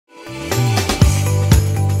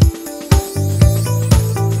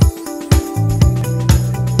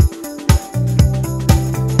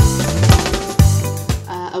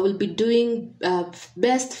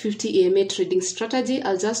best 50 EMA trading strategy.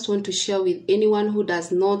 I just want to share with anyone who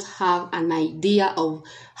does not have an idea of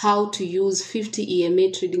how to use 50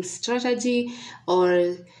 EMA trading strategy,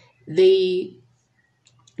 or they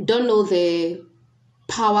don't know the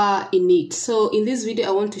power in it. So in this video,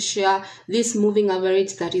 I want to share this moving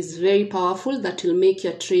average that is very powerful, that will make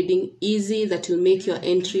your trading easy, that will make your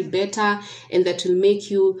entry better, and that will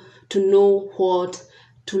make you to know what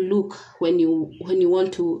to look when you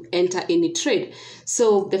want to enter any trade.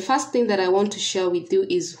 So the first thing that I want to share with you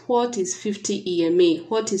is what is 50 EMA.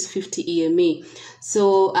 What is 50 EMA?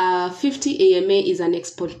 So 50 EMA is an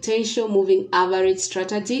exponential moving average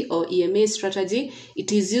strategy, or EMA strategy.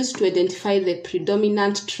 It is used to identify the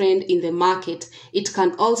predominant trend in the market. It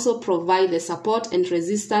can also provide the support and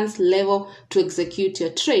resistance level to execute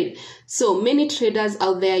your trade. So many traders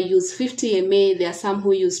out there use 50 EMA. There are some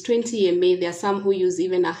who use 20 EMA. There are some who use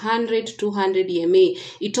even 100, 200 EMA.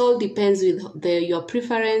 It all depends with your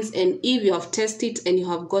preference, and if you have tested and you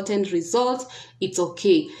have gotten results, it's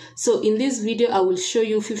okay. So in this video, I will show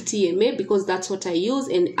you 50 EMA because that's what I use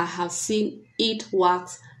and I have seen it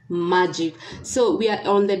works magic. So we are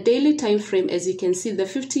on the daily time frame. As you can see, the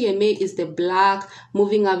 50 EMA is the black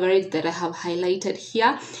moving average that I have highlighted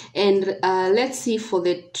here. And let's see for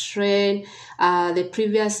the trend, the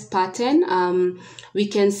previous pattern. We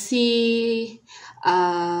can see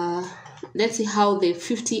let's see how the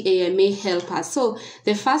 50 EMA help us. So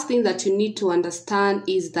the first thing that you need to understand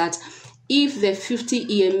is that if the 50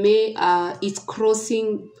 EMA is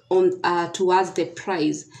crossing on towards the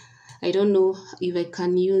price, I don't know if I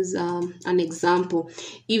can use an example.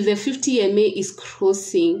 If the 50 EMA is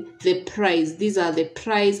crossing the price, these are the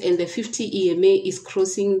price, and the 50 EMA is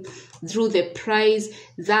crossing through the price,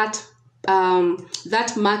 that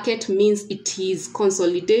market means it is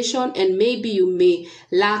consolidation, and maybe you may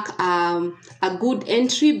lack a good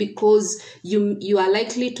entry because you are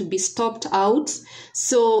likely to be stopped out.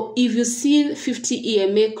 So if you see 50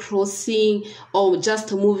 EMA crossing or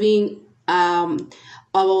just moving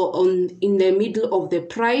in the middle of the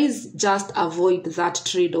price, just avoid that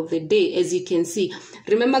trade of the day. As you can see,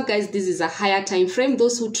 remember guys, this is a higher time frame.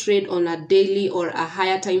 Those who trade on a daily or a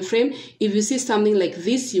higher time frame, if you see something like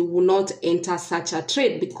this, you will not enter such a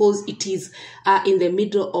trade because it is in the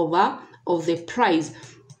middle of the price.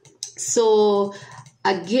 So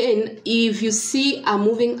again, if you see a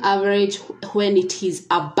moving average when it is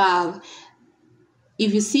above,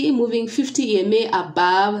 if you see moving 50 EMA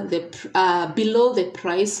above the below the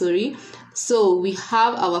price, sorry, so we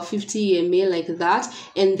have our 50 EMA like that,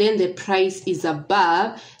 and then the price is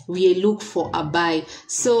above, we look for a buy.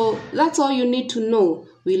 So that's all you need to know.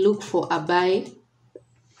 We look for a buy.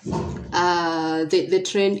 The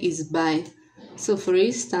trend is buy. So for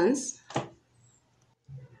instance,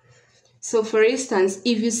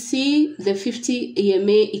 if you see the 50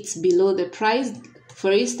 EMA, it's below the price.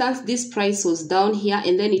 For instance, this price was down here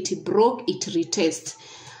and then it broke, it retest.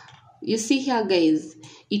 You see here guys,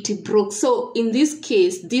 it broke. So in this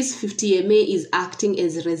case, this 50 EMA is acting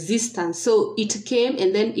as resistance. So it came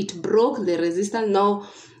and then it broke the resistance, now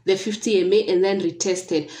the 50 EMA, and then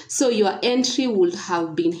retested. So your entry would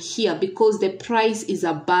have been here because the price is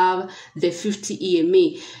above the 50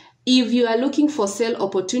 EMA. If you are looking for sell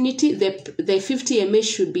opportunity, the 50 EMA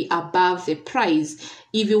should be above the price.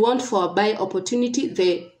 If you want for a buy opportunity,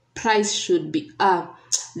 the price should be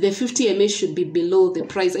the 50 EMA should be below the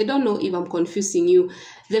price. I don't know if I'm confusing you.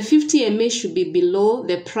 The 50 EMA should be below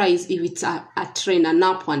the price if it's a trend, an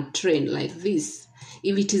upward trend like this.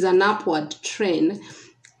 If it is an upward trend,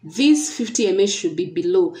 this 50 EMA should be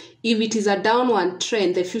below. If it is a downward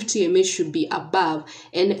trend, the 50 EMA should be above.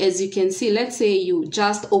 And as you can see, let's say you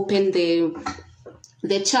just open the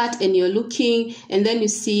chart and you're looking, and then you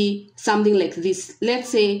see something like this. Let's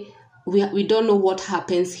say we don't know what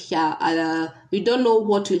happens here. We don't know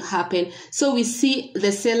what will happen. So we see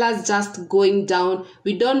the sellers just going down.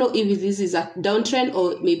 We don't know if this is a downtrend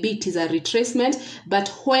or maybe it is a retracement. But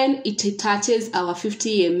when it touches our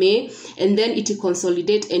 50 EMA and then it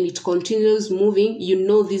consolidates and it continues moving, you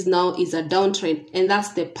know this now is a downtrend. And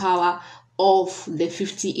that's the power of the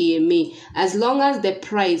 50 EMA, as long as the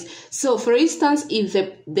price. So for instance, if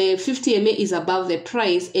the 50 EMA is above the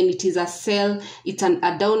price and it is a sell, it's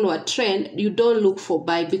a downward trend, you don't look for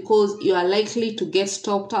buy because you are likely to get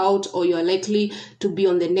stopped out, or you are likely to be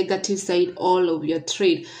on the negative side all of your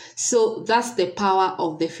trade. So that's the power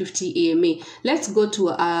of the 50 EMA. Let's go to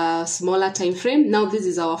a smaller time frame. Now this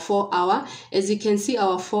is our 4 hour. As you can see,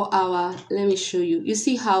 our 4 hour, let me show you. You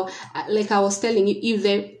see how, like I was telling you, if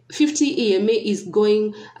the 50 EMA is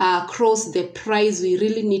going across the price, we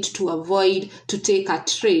really need to avoid to take a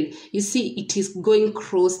trade. You see, it is going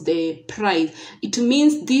across the price. It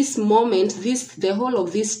means this moment, the whole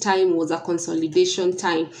of this time was a consolidation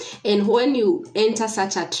time. And when you enter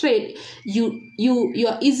such a trade, you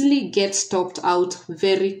easily get stopped out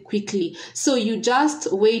very quickly. So you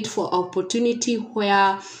just wait for opportunity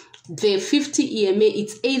where the 50 EMA,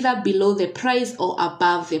 it's either below the price or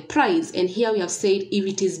above the price. And here we have said if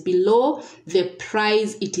it is below the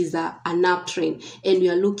price, it is an uptrend, and we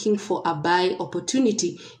are looking for a buy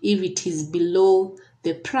opportunity if it is below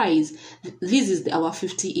the price. This is our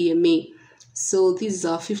 50 EMA. So this is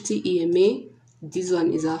our 50 EMA. This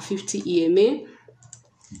one is our 50 EMA.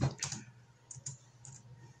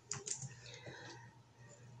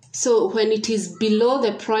 So when it is below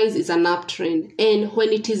the price, is an uptrend, and when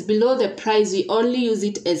it is below the price, we only use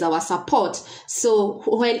it as our support. So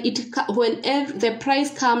when the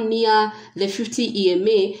price come near the 50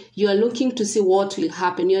 EMA, you are looking to see what will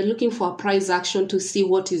happen. You are looking for a price action to see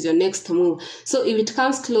what is your next move. So if it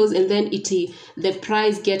comes close and then the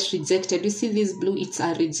price gets rejected, you see this blue, it's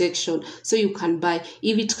a rejection, so you can buy.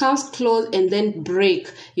 If it comes close and then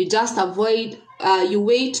break, you just avoid. You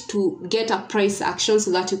wait to get a price action so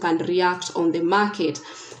that you can react on the market.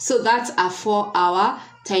 So that's a 4-hour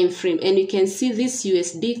time frame, and you can see this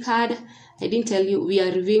USD card. I didn't tell you we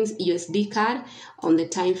are reviewing USD card on the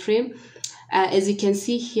time frame. As you can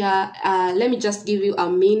see here, let me just give you a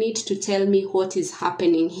minute to tell me what is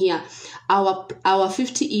happening here. Our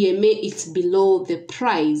 50 EMA is below the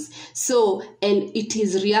price, so, and it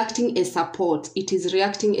is reacting as support. It is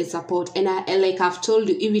reacting as support, and like I've told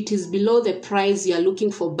you, if it is below the price, you are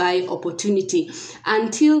looking for buy opportunity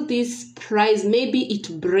until this price, maybe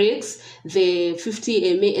it breaks the 50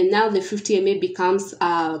 EMA, and now the 50 EMA comes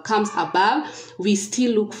above. We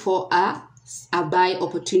still look for a buy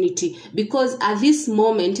opportunity, because at this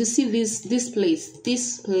moment, you see this place,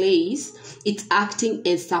 it's acting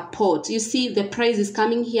as support. You see the price is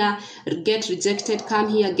coming here, get rejected, come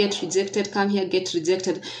here, get rejected, come here, get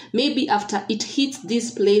rejected. Maybe after it hits this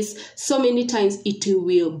place so many times, it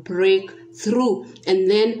will break through, and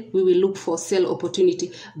then we will look for sell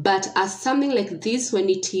opportunity. But as something like this, when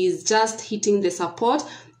it is just hitting the support,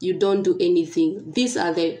 you don't do anything. These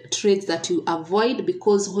are the trades that you avoid,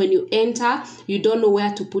 because when you enter, you don't know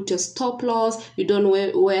where to put your stop loss, you don't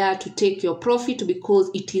know where to take your profit, because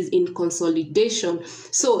it is in consolidation.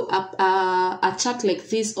 So a chart like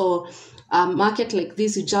this or a market like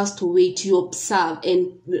this, you just wait, you observe,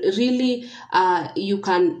 and really you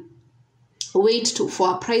can wait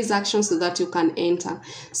for a price action so that you can enter.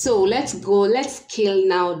 So let's scale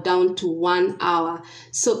now down to 1 hour.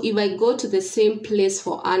 So if I go to the same place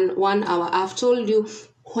for 1 hour, I've told you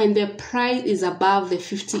when the price is above the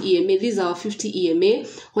 50 EMA, this is our 50 EMA.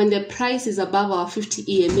 When the price is above our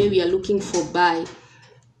 50 EMA, we are looking for buy.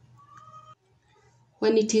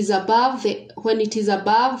 When it is above the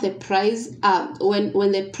price,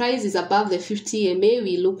 when the price is above the 50 EMA,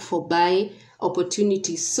 we look for buy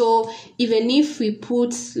opportunity. So even if we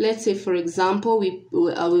put, let's say for example, we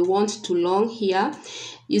want to long here,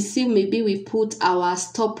 you see, maybe we put our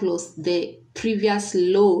stop loss the previous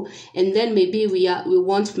low, and then maybe we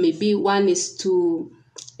want maybe 1 is to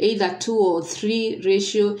either 2 or 3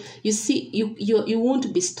 ratio. You see, you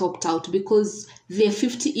won't be stopped out, because the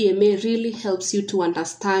 50 EMA really helps you to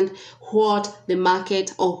understand what the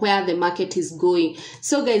market or where the market is going.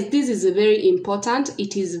 So guys, this is very important.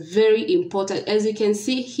 It is very important. As you can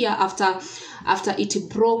see here, after it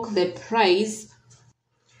broke the price.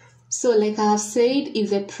 So like I have said, if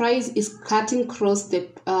the price is cutting across the,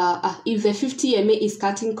 if the 50 EMA is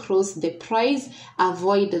cutting across the price,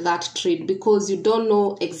 avoid that trade, because you don't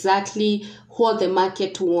know exactly what the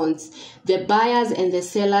market wants. The buyers and the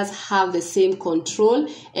sellers have the same control,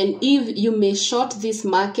 and if you may short this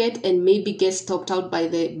market and maybe get stopped out by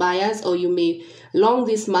the buyers, or you may long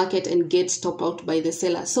this market and get stopped out by the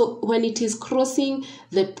seller. So when it is crossing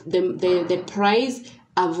the price,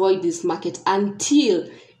 avoid this market until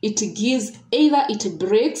it gives, either it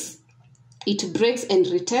breaks and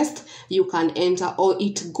retest, you can enter, or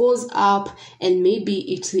it goes up and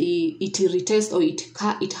maybe it retests, or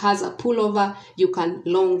it has a pullover, you can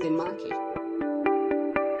long the market.